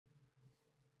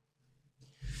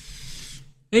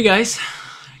Hey guys,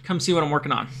 come see what I'm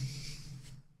working on.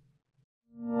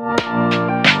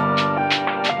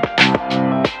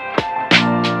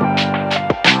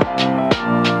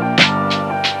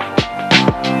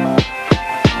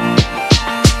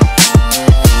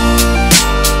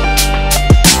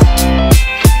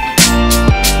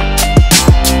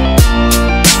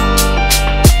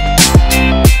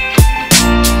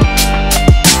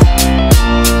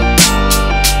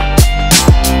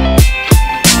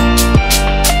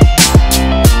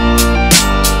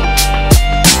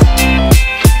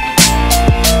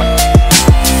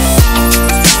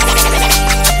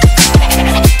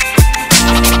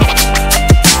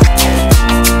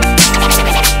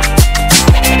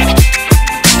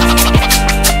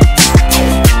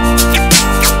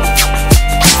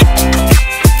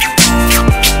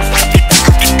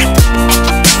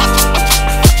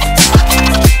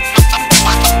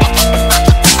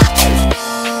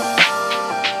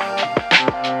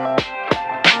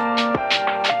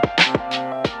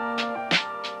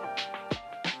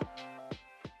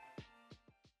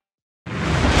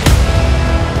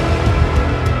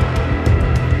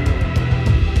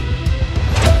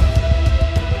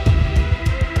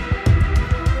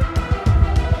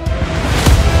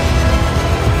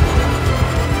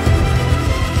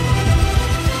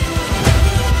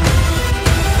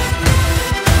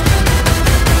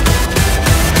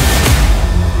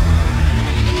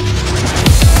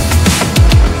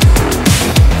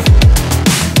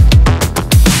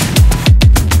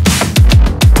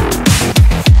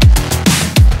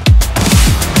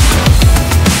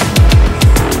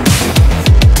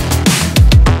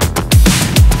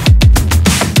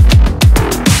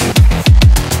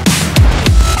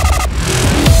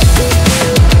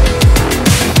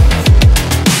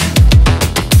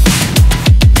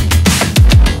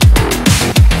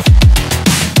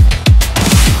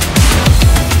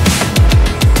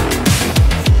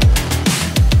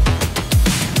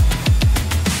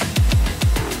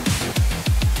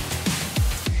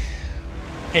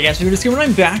 Hey guys, so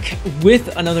I'm back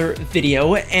with another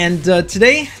video, and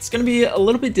today it's going to be a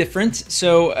little bit different.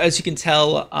 So as you can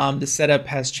tell, the setup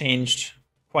has changed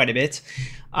quite a bit.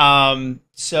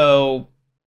 So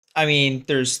I mean,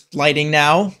 there's lighting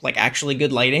now, like actually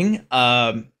good lighting,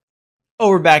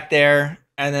 over back there,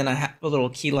 and then I have a little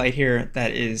key light here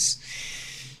that is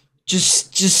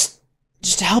just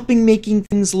helping making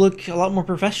things look a lot more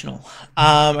professional.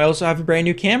 I also have a brand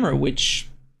new camera, which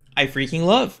I freaking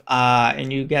love,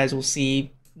 and you guys will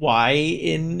see why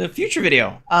in a future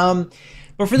video.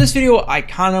 But for this video, I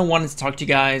kind of wanted to talk to you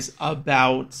guys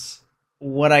about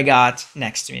what I got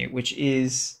next to me, which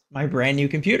is my brand new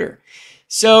computer.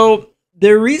 So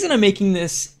the reason I'm making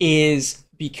this is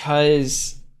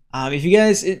because if you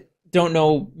guys don't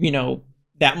know,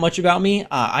 that much about me,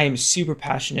 I am super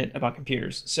passionate about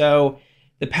computers. So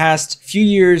the past few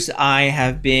years, I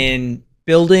have been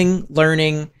building,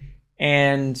 learning,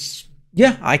 and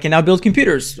yeah, I can now build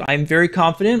computers. I'm very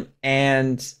confident,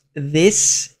 and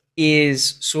this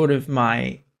is sort of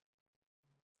my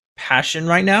passion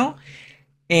right now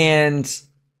and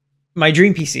my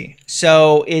dream PC.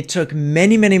 So it took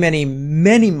many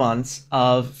months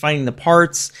of finding the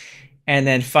parts and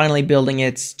then finally building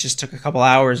it. Just took a couple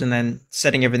hours, and then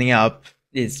setting everything up.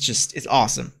 It's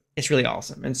awesome. It's really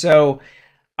awesome. And so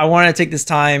I wanted to take this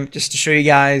time just to show you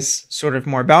guys sort of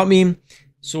more about me,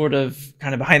 sort of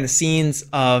kind of behind the scenes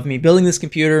of me building this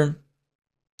computer.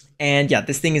 And yeah,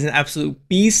 this thing is an absolute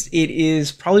beast. It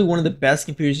is probably one of the best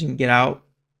computers you can get out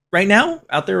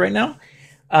there right now.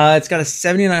 It's got a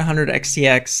 7900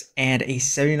 XTX and a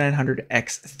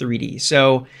 7900X 3D.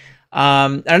 So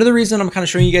another reason I'm kind of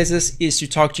showing you guys this is to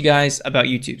talk to you guys about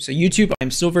YouTube. So YouTube, I'm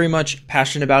still very much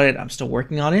passionate about it. I'm still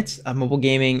working on it. Mobile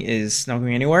gaming is not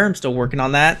going anywhere. I'm still working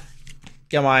on that.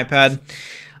 Get my iPad.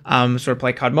 Sort of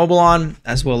play COD Mobile on,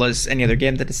 as well as any other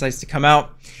game that decides to come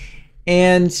out.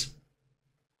 And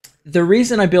the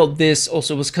reason I built this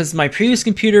also was because my previous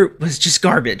computer was just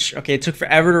garbage. Okay, it took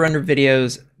forever to render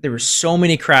videos. There were so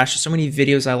many crashes, so many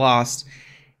videos I lost.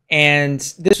 And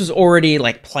this was already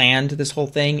like planned, this whole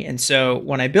thing. And so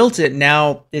when I built it,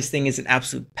 now this thing is an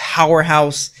absolute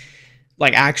powerhouse.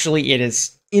 Like, actually, it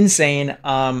is insane.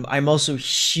 I'm also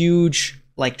huge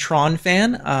like Tron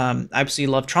fan. I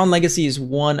absolutely love Tron. Legacy is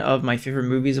one of my favorite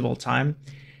movies of all time,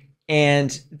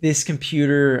 and this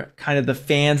computer, kind of the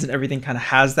fans and everything, kind of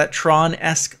has that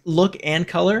Tron-esque look and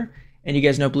color. And you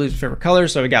guys know blue is my favorite color,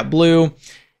 so we got blue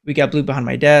behind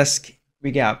my desk,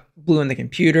 we got blue in the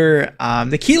computer.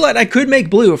 The key light, I could make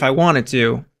blue if I wanted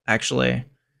to, actually.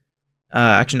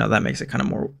 No, that makes it kind of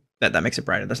more, that makes it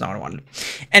brighter. That's not what I wanted.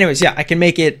 Anyways, yeah, I can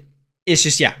make it it's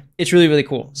just, yeah, it's really, really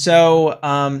cool. So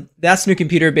that's the new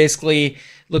computer. Basically,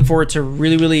 look forward to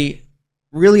really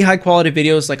high quality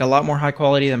videos, like a lot more high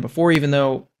quality than before, even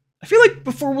though I feel like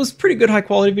before was pretty good high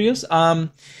quality videos.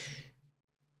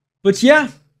 But yeah,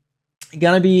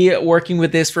 gonna be working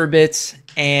with this for a bit.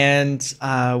 And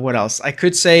what else? I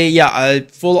could say, yeah, a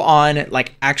full on,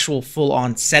 like actual full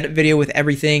on setup video with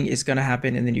everything is gonna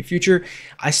happen in the near future.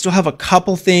 I still have a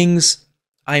couple things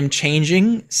I'm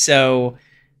changing. So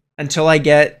until I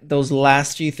get those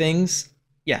last few things,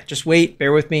 yeah, just wait,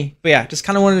 bear with me. But yeah, just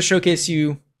kind of wanted to showcase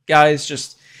you guys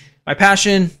just my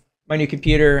passion, my new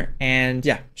computer, and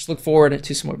yeah, just look forward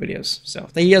to some more videos. So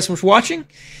thank you guys so much for watching.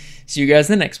 See you guys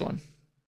in the next one.